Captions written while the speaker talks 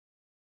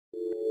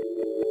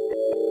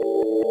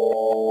Assalamualaikum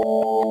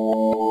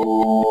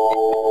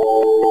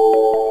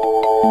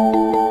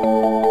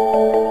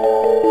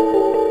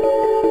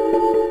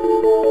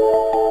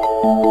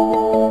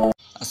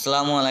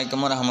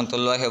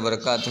warahmatullahi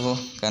wabarakatuh.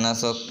 Karena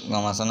sok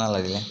ngamasana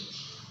lagi.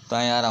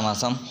 Tanya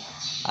ramasam.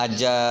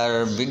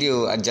 Ajar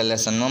video ajar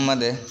lesson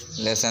mamade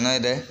lesson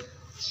ide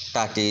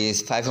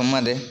 35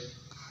 mamade.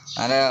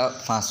 Ada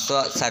fasto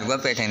sargwa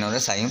pattern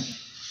ore sayum.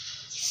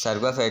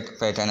 Sargwa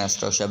pattern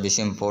astrosha bish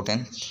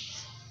important.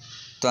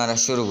 तो आरा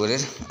शुरू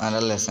करें आरा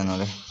lesson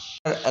होले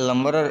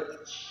lumbar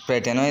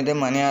pattern इधे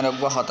माने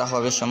आरा को हता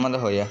होगे सम्मत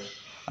होया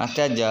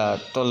आते जा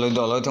तो लो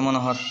दलो तो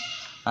मनोहर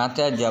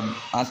आते जा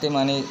आते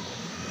माने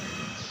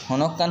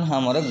हनक्कान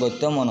हमरे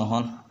गत्य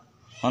मनोहन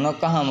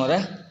हनक्का हमरे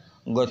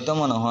गत्य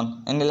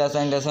मनोहन एंडिला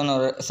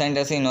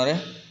सेंटेंस इनरे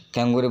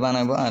कैंगुरी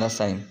बनाइबो आरा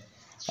साइन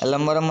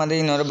लंबर मादे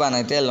इनरे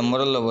बनाइते लंबर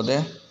लबदे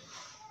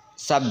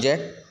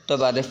सब्जेक्ट तो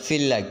बादे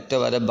फील लाइक तो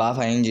बादे बा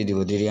फाइन जी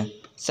दिबो दिरिया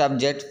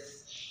subject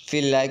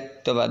feel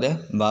like to bade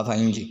ba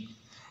inji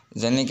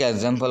jani ke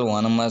example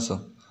one maso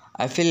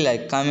I feel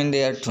like coming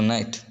there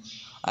tonight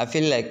I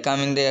feel like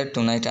coming there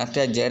tonight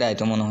ate ajara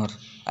ito monohor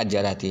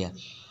ajaratiya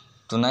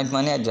tonight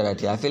mane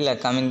ajaratiya I feel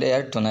like coming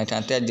there tonight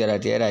ate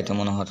ajaratiya ito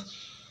monohor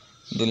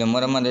dule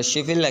mora made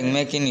she feel like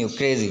making you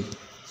crazy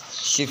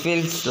she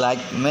feels like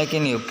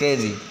making you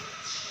crazy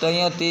to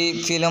yati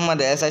film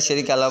made aisa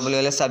sheri kala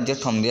bole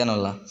subject hom diya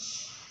nolla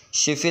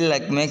she feel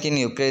like making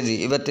you crazy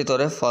ibatti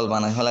tore fol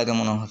banai hola ito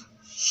monohor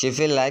She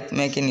feel like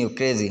making you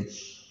crazy.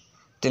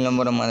 तीन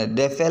number माने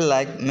they feel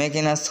like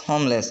making us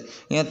homeless.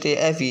 यहाँ ते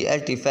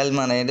FELT feel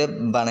माने ये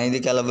बनाई दे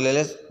क्या लबले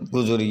ले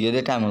गुजरी ये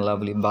दे टाइम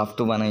लबली बाप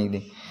तो बनाई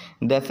दे.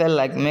 They feel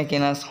like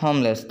making us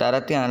homeless. तारा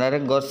ती आनारे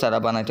गौर सारा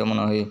बनाई तो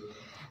मनो है.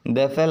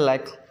 They feel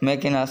like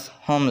making us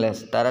homeless.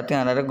 तारा ती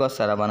आनारे गौर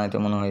सारा बनाई तो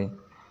मनो है.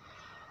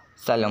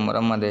 साल नंबर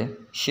माने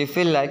she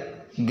feel like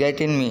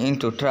getting me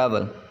into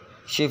trouble.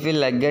 She feel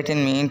like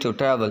getting me into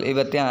trouble.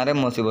 इबत्ते आरे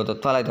मुसीबत तो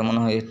फलाई तो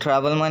मनो है.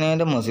 Trouble माने ये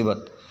दे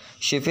मुसीबत.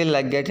 She feel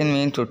like getting me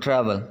into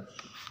trouble.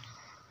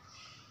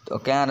 तो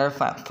क्या आरे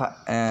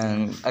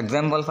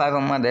example 5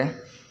 हमारे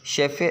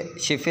she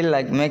feel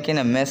like making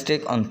a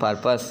mistake on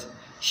purpose.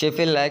 She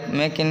feel like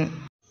making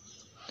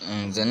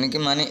जने की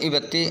माने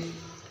इबत्ते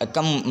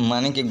कम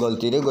माने की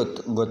गलती रे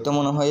गोत्ते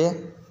मनो है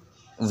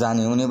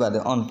जानी उन्हीं बादे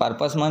on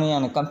purpose माने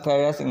याने कम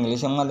फेरियस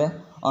इंग्लिश में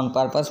on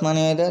purpose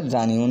माने ये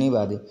जानी उन्हीं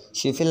बादे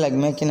she feel like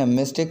making a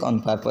mistake on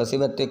purpose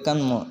इबत्ते कम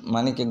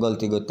माने की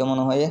गलती गोत्ते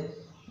मनो है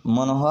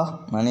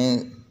माने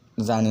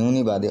जानी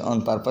उन्हीं बादे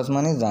on purpose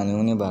माने जानी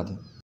उन्हीं बादे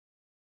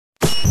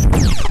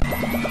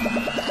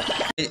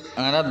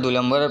आरा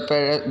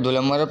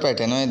दुलंबर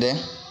पैटर्न है दे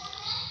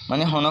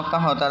माने होनक का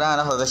होता रहा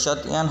आरा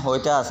भविष्यत यान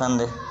होते आसान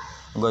दे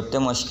गोत्ते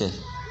मुश्किल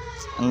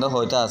अंदर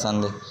होते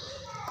आसान दे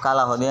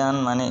काला हो दियान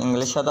माने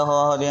इंग्लिश होता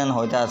हुआ हो दियान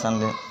होते आसान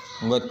दे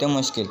गोत्ते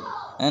मुश्किल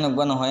एन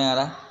उगबन हो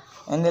यारा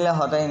एन दिले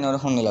होता ही नोर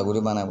हुन मिला गुरी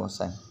बना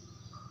बोसाई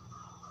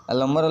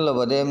लंबर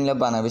लबदे मिला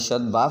बना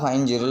विशद बाफ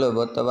आइन जीरो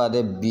लबद तो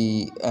बादे बी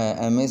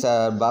एमएस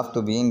आर बाफ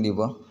टू बी इन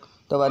दिबो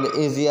तो बादे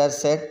easier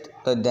said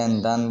तो देन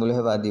दान बोले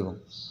है बादिबो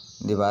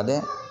दिबादे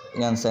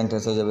यान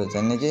सेंटेंस हो जाबे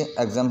जने की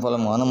एग्जांपल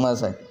मन मस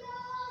है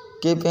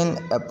keeping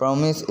a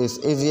promise is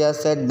easier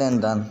said than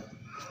done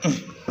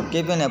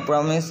keeping a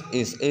promise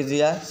is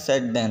easier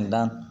said than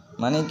done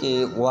माने कि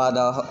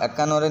वादा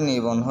एकानोरे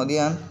निबन हो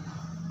दियान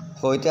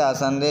होते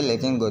आसान दे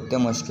लेकिन गोत्ते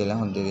मुश्किल है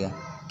हो दिया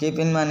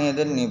keeping माने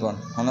इधर निबन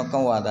हनक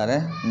वादा रे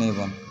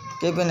निबन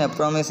keeping a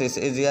promise is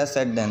easier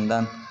said than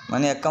done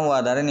माने एक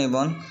वादा रे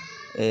निबन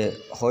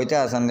होते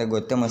आसान दे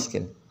गोत्ते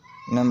मुश्किल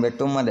नंबर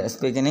 2 माने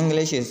speaking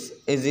English is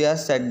easier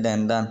said than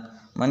done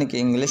माने कि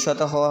इंग्लिश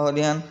होता हुआ हो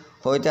दियान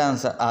होते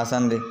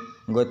आसान दे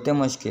गोत्ते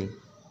मुश्किल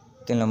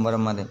 3 नंबर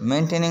माने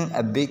maintaining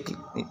a big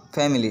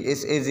family is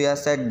easier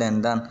said than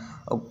done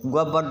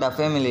गोबर द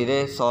फैमिली रे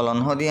सोलन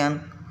हो दियान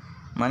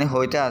माने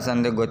होते आसान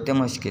दे गोत्ते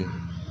मुश्किल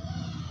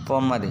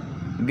 4 माने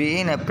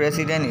being a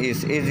president is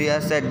easier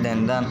said than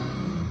done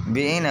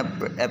being a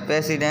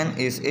president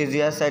is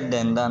easier said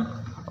than done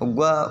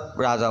उग्वा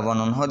राजा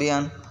बनन हो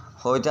दियान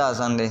होते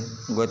आसान दे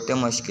गोत्ते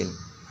मुश्किल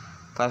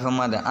 5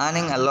 माने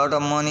earning a lot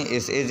of money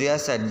is easier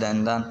said than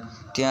done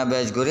तिया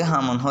बेच गुरी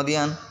हामन हो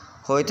दियान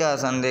होते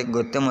आसान दे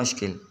गोत्ते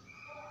मुश्किल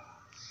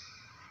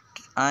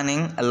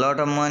earning a lot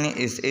of money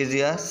is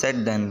easier said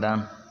than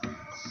done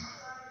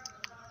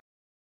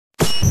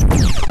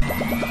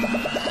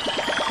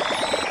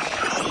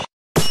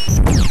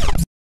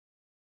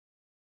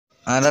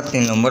Ara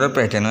 3 number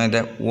pattern है द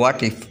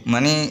व्हाट इफ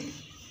माने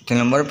 3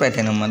 नंबर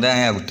पैटर्न मदे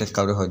आया गुते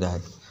कावरे हो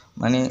जाय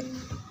माने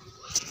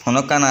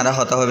हनो कानारा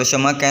होता होबे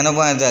समा केनो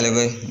बा जाले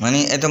गय माने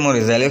एतो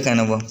मोरि जाले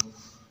केनो बो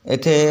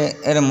एथे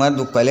एर मर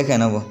दुख पाले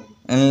केनो बो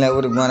एनला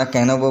उर मारा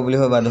केनो बो बुली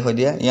हो बाद हो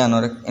दिया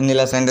यानोर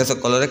एनिला सेंटेंस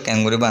कलरे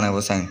कैंगुरी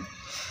बनाबो साइन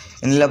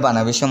एनिला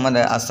बनाबे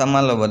समदे आसामा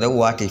लबदे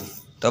व्हाट इफ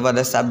तो बाद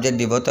सब्जेक्ट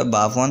दिबो तो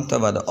बाफोन तो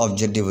बाद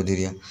ऑब्जेक्ट दिबो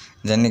दिरिया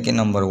जने कि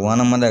नंबर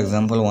 1 मदे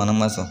एग्जांपल 1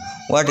 मासो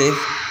what if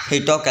he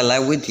talk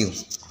alive with you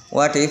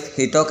what if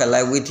he talk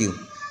alive with you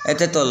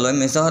एते तो लय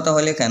मिसा होता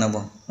होले केनो बो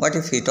what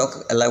if he talk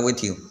alive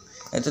with you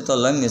एते तो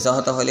लय मिसा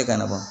होता होले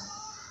केनो बो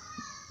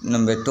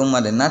number 2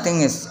 made nothing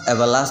is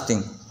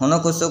everlasting hono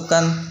kusuk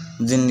kan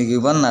zindagi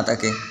ban na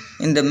take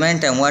in the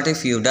meantime what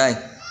if you die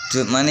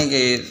মানে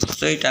কি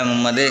সেই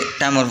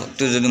টাইমৰ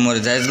তুই যদি মৰি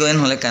যাইছ গৈ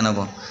নহ'লে কেন হ'ব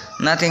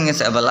nothing is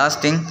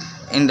everlasting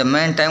in the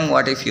meantime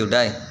what if you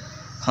die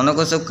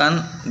হনকসুক কান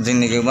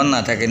জিন্দগি বন না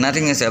থাকে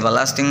nothing is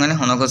everlasting মানে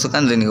হনকসুক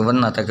কান জিন্দগি বন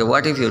না থাকে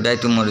what if you die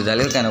তুই মৰি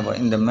যালে কেন হ'ব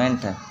in the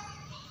meantime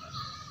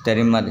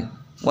তেরি মাদে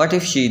what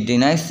if she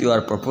denies your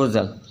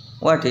proposal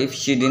what if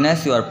she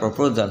denies your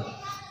proposal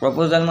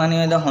মানে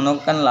এটা হনক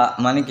কান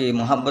মানে কি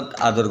মোহাব্বত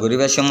আদর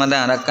করিবার সময়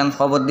আরেক কান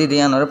খবর দি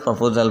দিয়া নরে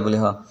প্রপোজাল বলি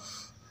হ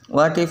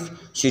what if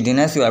she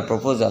denies your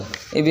proposal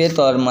এবে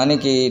তোর মানে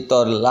কি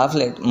তোর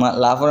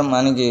লাভর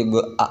মানে কি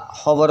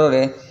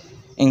খবররে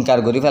ইনকার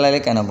করি ফেলাইলে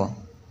কেন হ'ব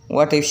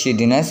what if she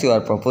denies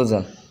your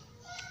proposal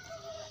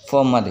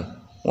form made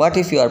what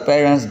if your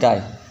parents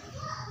die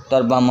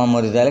তোর বাবা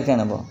মরি যালে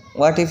কেন হ'ব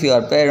what if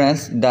your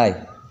parents die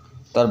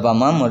তোর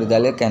বাবা মরি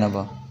যালে কেন হ'ব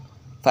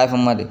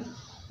 5 made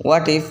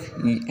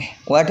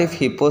what if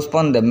he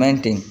postpone the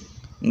meeting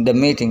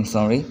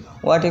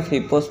what if he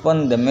postpone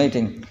the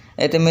meeting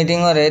এতে meeting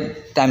ওরে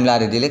টাইম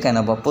লারি দিলে কেন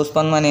হ'ব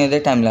পোস্টপন মানে এতে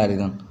টাইম লারি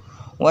দিন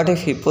what if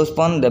he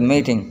postpone the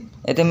meeting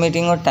এতে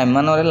মিটিং ওর টাইম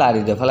মানে ওরে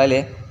লারি দে ফলাইলে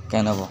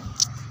কেন হ'ব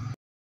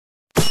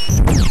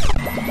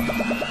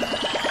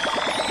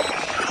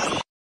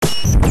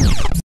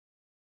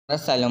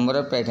 4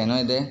 নম্বরের প্যাটার্ন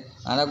হইতে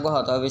আরেক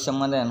হতা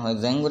বিষম্মাদে হয়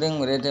জেঙ্গুরিং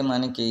উড়েতে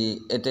মানে কি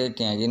এতে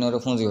টিয়াগিন ওরে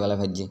ফুঁজি ফেলা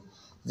ভাজি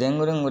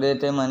জেঙ্গুরিং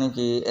উড়েতে মানে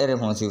কি এরে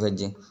ফুঁসি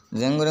ভাজি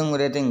জেঙ্গুরিং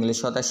উড়েতে ইংলিশ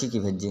হতা শিখি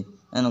ভাজি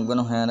এনকগন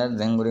হয় আর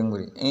জেঙ্গুরিং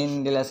উড়ি ইন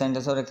দিলা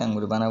সেন্টেন্স ওরে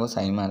ক্যাঙ্গুরি বানাবো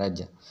সাই মারাজ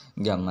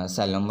গ্রামার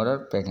 4 নম্বরের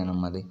প্যাটার্ন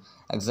মধ্যে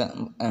এক্সাম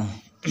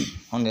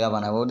হন্দিলা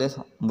বানাবো দে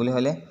বলি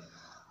হলে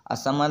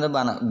আসামাদে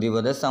বানা দিব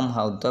দে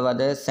সামহাউ তো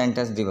বাদে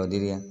সেন্টেন্স দিব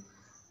দিরিয়া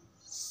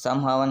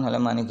সামহাউ হলে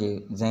মানে কি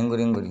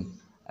জেঙ্গুরিং উড়ি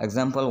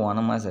example 1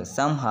 of say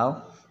somehow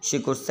she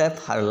could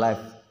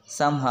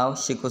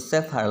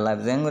save her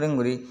life jengring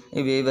guri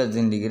ibe iba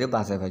zindagi re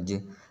bacha bhaji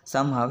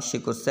somehow she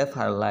could save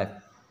her life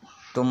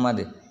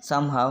tomade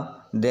somehow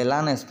they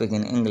learn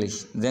speaking english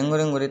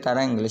jengring guri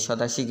tara english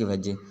hota shiki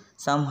bhaji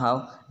somehow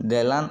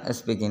they learn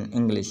speaking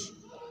english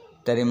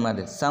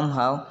tarimade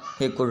somehow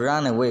he could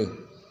run away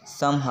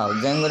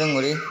jengring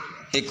guri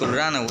he could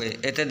run away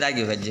ete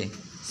dagi bhaji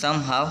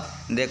somehow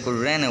they could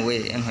run away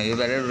en hoye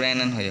bare ran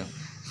en hoye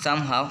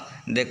somehow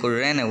they could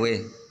run away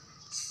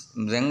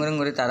jengring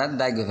guri tara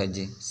dagi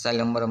bhaji 4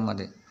 নম্বর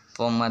মধ্যে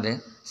form মধ্যে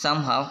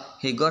somehow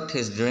he got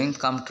his dream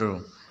come true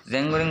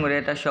jengring guri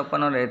eta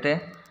স্বপ্ন রেতে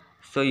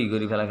সই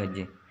গরি ফেলা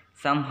ভাজি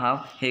somehow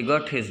he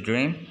got his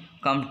dream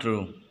come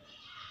true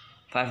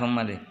 5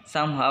 মধ্যে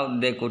somehow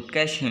they could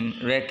catch him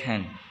red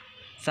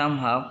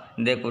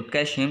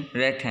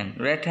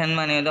hand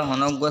মানে এটা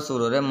হনক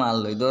সুররে মাল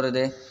লই ধরে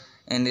দে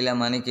এন্ডিলা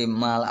মানে কি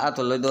মাল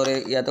আতলই ধরে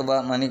ইয়াতো বা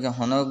মানে কি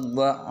হনক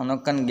বা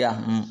অনকান গিয়া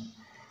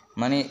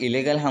মানে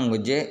ইলিগাল হাম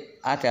গজে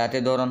আতে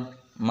ধরন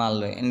মাল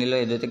লয় এন্ডিলো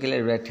এদতে কিলে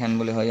রেড হ্যান্ড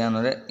বলে হয়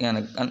আনরে ইয়ান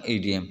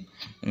ইডিএম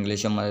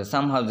ইংলিশ মধ্যে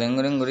somehow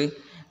জেঙ্গুরিং গুরি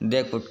they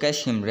could catch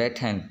him red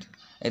hand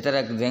এটার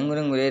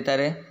জেঙ্গুরিং গুরি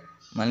এটারে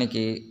মানে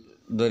কি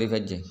দড়ি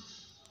ফেজে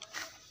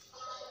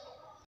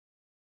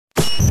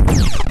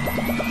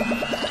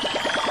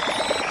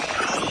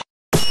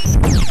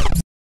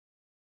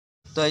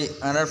তো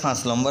আর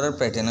 5 নম্বরের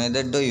প্যাটার্ন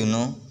এদের ডু ইউ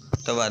নো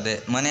তো বাদে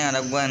মানে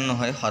আরেক বান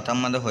হয় হঠাৎ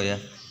মধ্যে হইয়া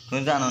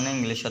তুমি জানো না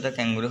ইংলিশ সাথে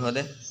ক্যাঙ্গুরি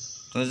হদে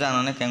তুমি জানো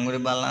না ক্যাঙ্গুরি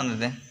বাল্লা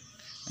দে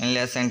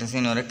ইংলিশ সেন্টেন্স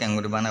ইনরে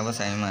ক্যাঙ্গুরি বানাবো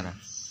সাই মারা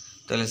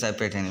তাহলে সাই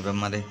প্যাটার্ন ইবে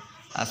মাদে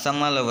আসাম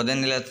মাল বদে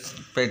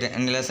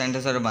ইংলিশ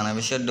সেন্টেন্স ওরে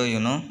বানাবে সে ডু ইউ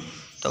নো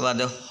তো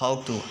বাদে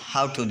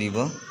হাউ টু দিব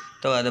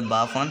তো বাদে বা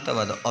ফোন তো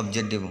বাদে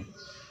অবজেক্ট দিব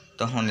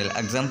তখন দিল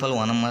example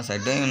 1 number Sai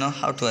do you know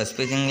how to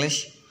speak English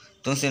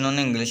তুমি চিনো না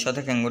ইংলিশ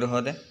সাথে ক্যাঙ্গুরি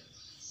হদে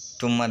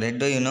तुम्हारे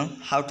do you know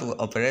how to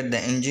operate the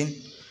engine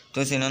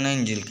तुम सीनो ना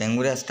इंजिन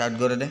कैंगुरी स्टार्ट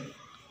कर दे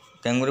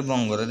कैंगुरी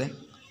बंद कर दे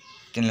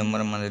 3 नंबर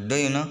मारे do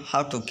you know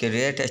how to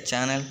create a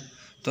channel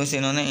तुम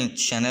सीनो ना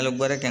चैनल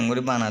ऊपर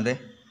कैंगुरी बना दे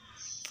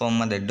 4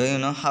 मारे do you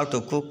know how to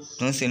cook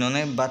तुम सीनो ना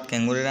बात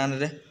कैंगुरी रांध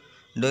they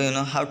do you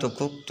know how to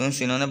cook तुम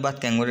सीनो ना बात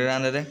कैंगुरी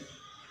रांध दे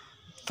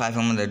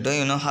 5 मारे do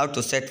you know how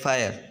to set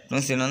fire तुम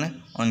सीनो ना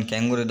ऑन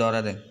कैंगुरी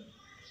दौरा दे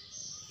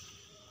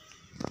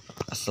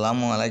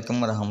अस्सलामु अलैकुम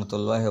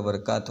रहमतुल्लाहि व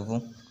बरकातुहू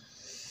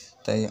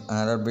তাই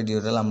আর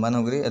ভিডিওটা লম্বা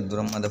নগরি এর দূর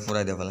মধ্যে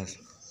ফুরাই দেওয়া